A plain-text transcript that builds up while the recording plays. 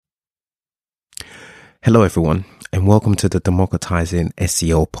Hello, everyone, and welcome to the Democratizing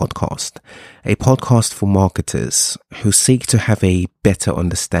SEO podcast, a podcast for marketers who seek to have a better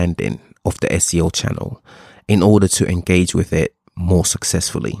understanding of the SEO channel in order to engage with it more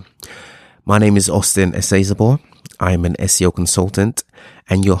successfully. My name is Austin Esezabor. I am an SEO consultant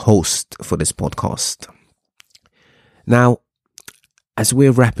and your host for this podcast. Now, as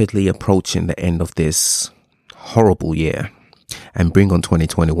we're rapidly approaching the end of this horrible year and bring on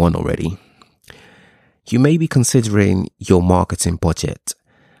 2021 already, you may be considering your marketing budget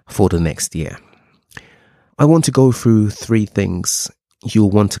for the next year. I want to go through 3 things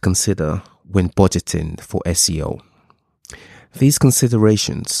you'll want to consider when budgeting for SEO. These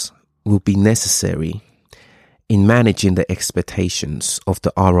considerations will be necessary in managing the expectations of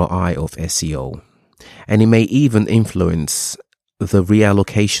the ROI of SEO, and it may even influence the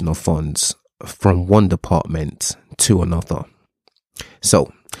reallocation of funds from one department to another.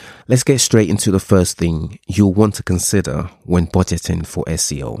 So, let's get straight into the first thing you'll want to consider when budgeting for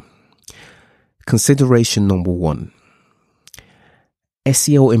SEO. Consideration number 1.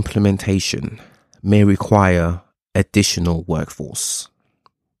 SEO implementation may require additional workforce.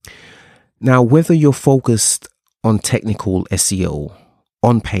 Now, whether you're focused on technical SEO,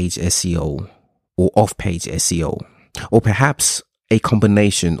 on-page SEO, or off-page SEO, or perhaps a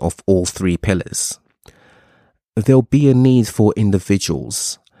combination of all 3 pillars, there'll be a need for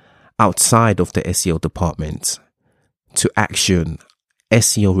individuals outside of the SEO department to action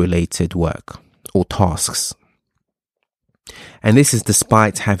SEO related work or tasks. And this is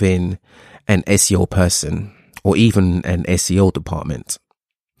despite having an SEO person or even an SEO department.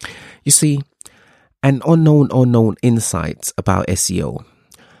 You see, an unknown insight about SEO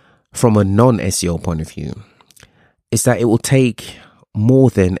from a non-SEO point of view is that it will take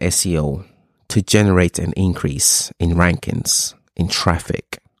more than SEO to generate an increase in rankings, in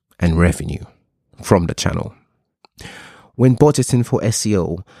traffic, and revenue from the channel. When budgeting for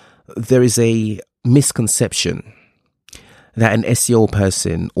SEO, there is a misconception that an SEO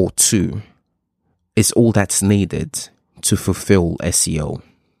person or 2 is all that's needed to fulfill SEO.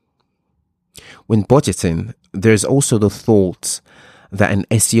 When budgeting, there's also the thought that an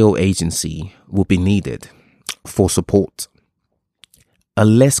SEO agency will be needed for support. A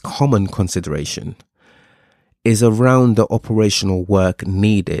less common consideration is around the operational work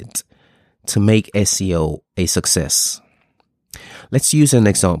needed to make SEO a success. Let's use an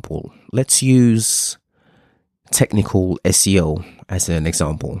example. Let's use technical SEO as an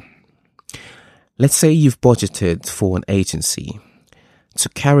example. Let's say you've budgeted for an agency to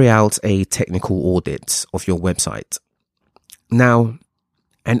carry out a technical audit of your website. Now,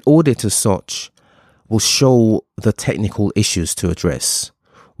 an audit as such will show the technical issues to address,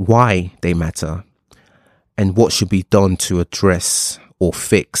 why they matter, and what should be done to address or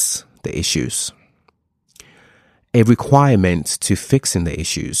fix the issues. A requirement to fixing the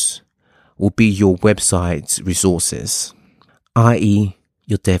issues will be your website's resources, i.e.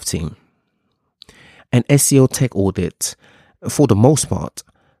 your dev team. An SEO tech audit, for the most part,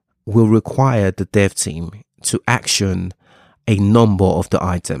 will require the dev team to action a number of the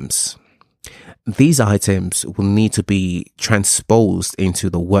items. These items will need to be transposed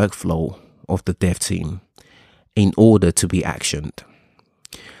into the workflow of the dev team in order to be actioned.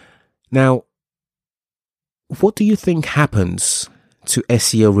 Now, what do you think happens to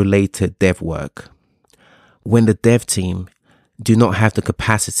SEO related dev work when the dev team do not have the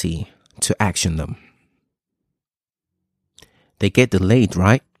capacity to action them? They get delayed,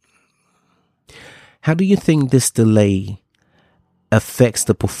 right? How do you think this delay affects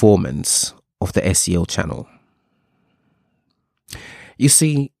the performance of the SEO channel? You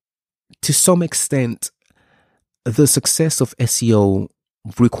see, to some extent, the success of SEO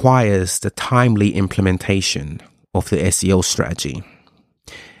requires the timely implementation of the SEO strategy.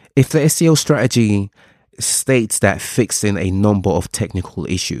 If the SEO strategy states that fixing a number of technical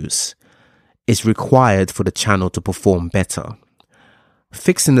issues is required for the channel to perform better,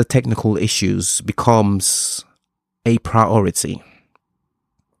 fixing the technical issues becomes a priority.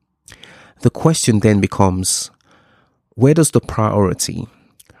 The question then becomes, where does the priority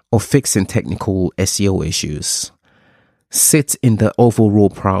of fixing technical SEO issues sit in the overall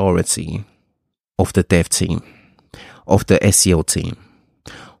priority of the dev team, of the SEO team,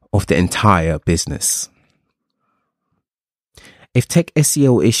 of the entire business? If tech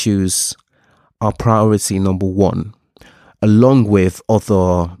SEO issues are priority number 1, along with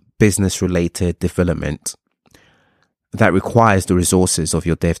other business-related development that requires the resources of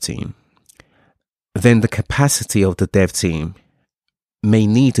your dev team, then the capacity of the dev team may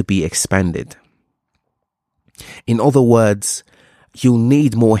need to be expanded. In other words, you'll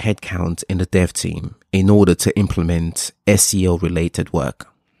need more headcount in the dev team in order to implement SEO related work.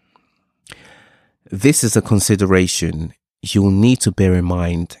 This is a consideration you'll need to bear in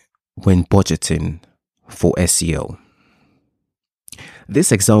mind when budgeting for SEO.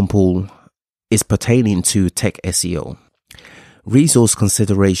 This example is pertaining to tech SEO. Resource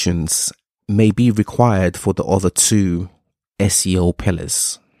considerations may be required for the other two SEO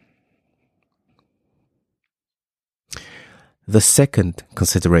pillars. The second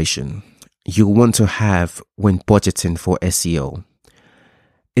consideration you'll want to have when budgeting for SEO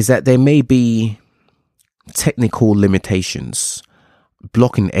is that there may be technical limitations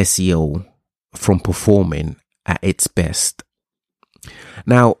blocking SEO from performing at its best.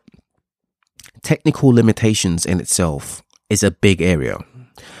 Now, technical limitations in itself is a big area.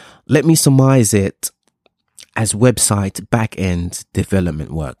 Let me surmise it as website back-end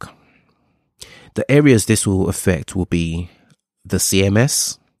development work. The areas this will affect will be the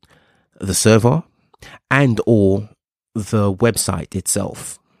CMS, the server, and or the website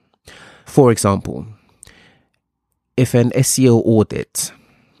itself. For example, if an SEO audit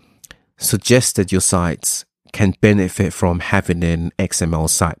suggested your sites can benefit from having an XML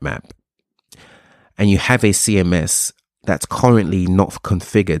sitemap, and you have a CMS that's currently not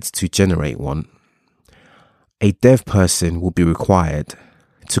configured to generate one, a dev person will be required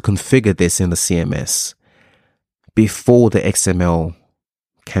to configure this in the CMS before the XML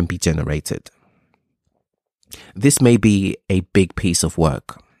can be generated. This may be a big piece of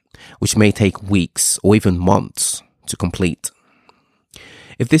work, which may take weeks or even months to complete.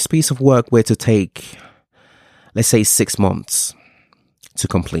 If this piece of work were to take, let's say, 6 months to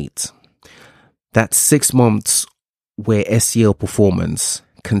complete, that's 6 months where SEO performance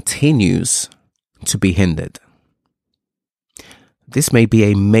continues to be hindered. This may be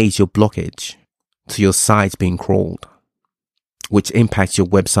a major blockage to your site being crawled, which impacts your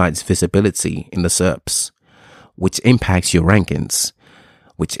website's visibility in the SERPs, which impacts your rankings,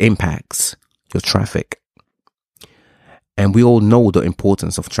 which impacts your traffic. And we all know the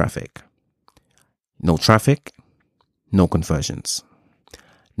importance of traffic. No traffic, no conversions.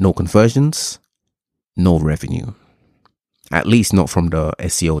 No conversions, no revenue. At least not from the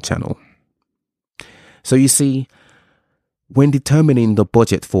SEO channel. So you see, when determining the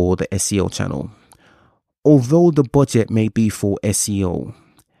budget for the SEO channel, although the budget may be for SEO,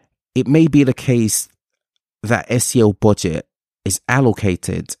 it may be the case that SEO budget is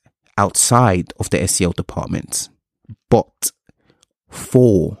allocated outside of the SEO department, but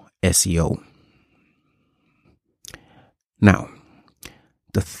for SEO. Now,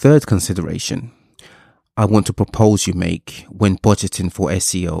 the third consideration I want to propose you make when budgeting for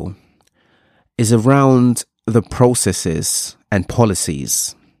SEO is around the processes and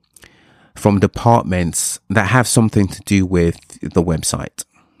policies from departments that have something to do with the website.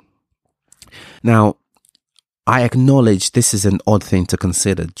 Now, I acknowledge this is an odd thing to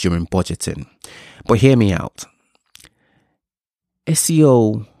consider during budgeting, but hear me out.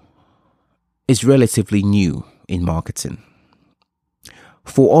 SEO is relatively new in marketing.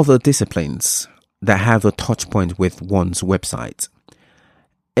 For other disciplines that have a touch point with one's website,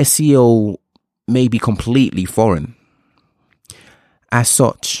 SEO may be completely foreign. As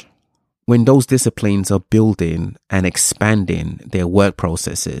such, when those disciplines are building and expanding their work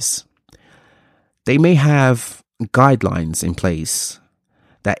processes, they may have guidelines in place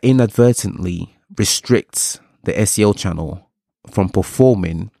that inadvertently restricts the SEO channel from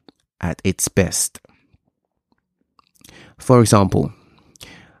performing at its best. For example,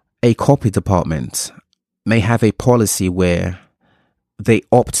 a copy department may have a policy where they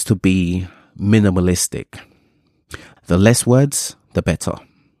opt to be minimalistic. The less words, the better.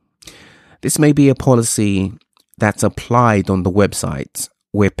 This may be a policy that's applied on the website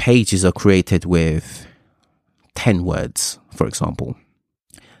where pages are created with 10 words, for example.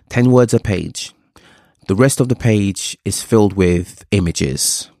 10 words a page. The rest of the page is filled with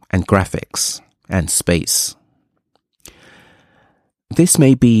images and graphics and space. This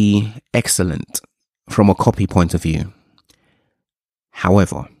may be excellent from a copy point of view.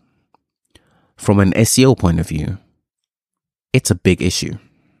 However, from an SEO point of view, it's a big issue.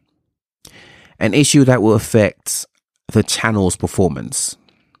 An issue that will affect the channel's performance.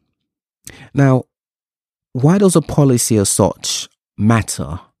 Now, why does a policy as such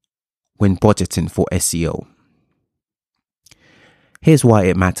matter when budgeting for SEO? Here's why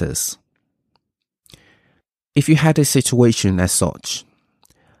it matters. If you had a situation as such,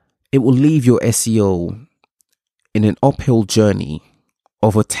 it will leave your SEO in an uphill journey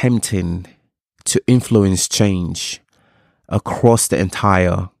of attempting to influence change across the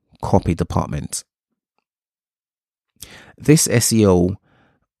entire copy department. this SEO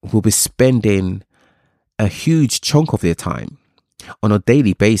will be spending a huge chunk of their time on a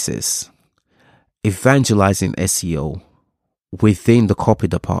daily basis evangelizing SEO within the copy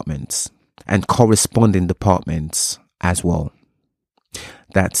departments and corresponding departments as well.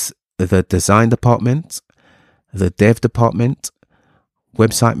 That's the design department, the dev department,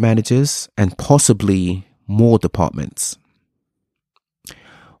 website managers, and possibly more departments.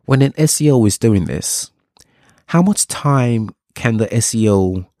 When an SEO is doing this, how much time can the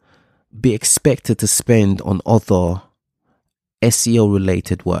SEO be expected to spend on other SEO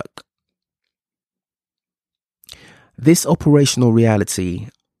related work? This operational reality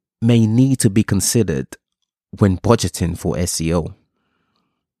may need to be considered when budgeting for SEO.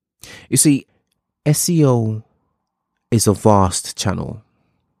 You see, SEO is a vast channel.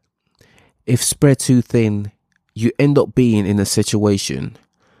 If spread too thin, you end up being in a situation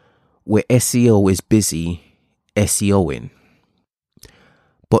where SEO is busy SEOing,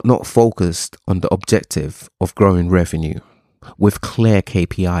 but not focused on the objective of growing revenue with clear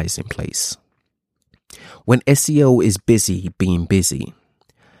KPIs in place. When SEO is busy being busy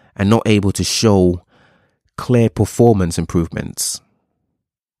and not able to show clear performance improvements,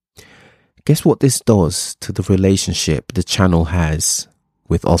 guess what this does to the relationship the channel has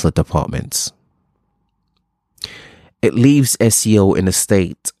with other departments? It leaves SEO in a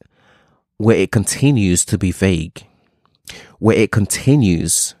state where it continues to be vague, where it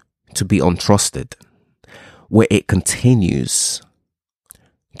continues to be untrusted, where it continues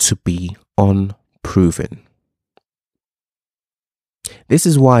to be unproven. This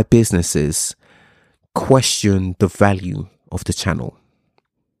is why businesses question the value of the channel.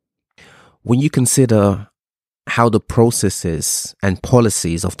 When you consider how the processes and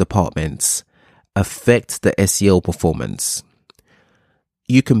policies of departments affect the SEO performance,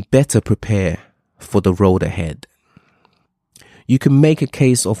 you can better prepare for the road ahead. You can make a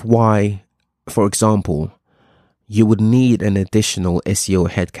case of why, for example, you would need an additional SEO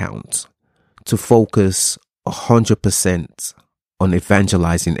headcount to focus 100% on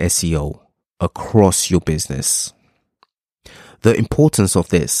evangelizing SEO across your business. The importance of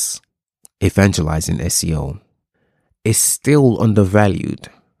this, evangelizing SEO, is still undervalued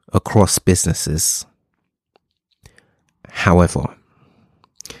across businesses. However,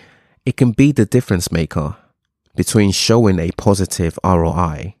 it can be the difference maker between showing a positive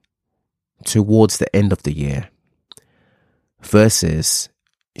ROI towards the end of the year versus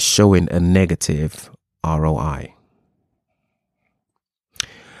showing a negative ROI.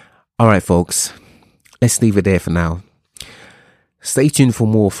 All right, folks, let's leave it there for now. Stay tuned for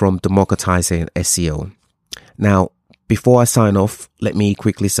more from Democratizing SEO. Now, before I sign off, let me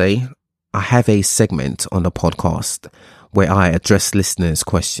quickly say I have a segment on the podcast where I address listeners'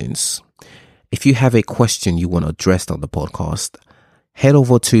 questions. If you have a question you want addressed on the podcast, head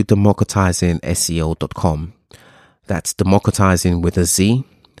over to democratizingseo.com. That's democratizing with a Z,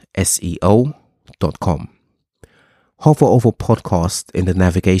 SEO.com. Hover over podcast in the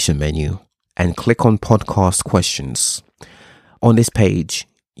navigation menu and click on podcast questions. On this page,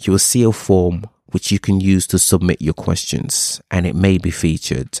 you will see a form which you can use to submit your questions, and it may be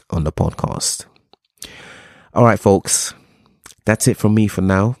featured on the podcast. All right, folks, that's it from me for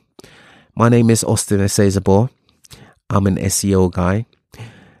now. My name is Austin Esezabor. I'm an SEO guy.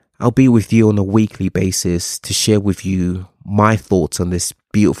 I'll be with you on a weekly basis to share with you my thoughts on this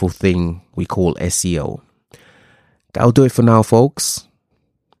beautiful thing we call SEO. That'll do it for now, folks.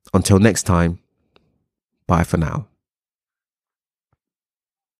 Until next time, bye for now.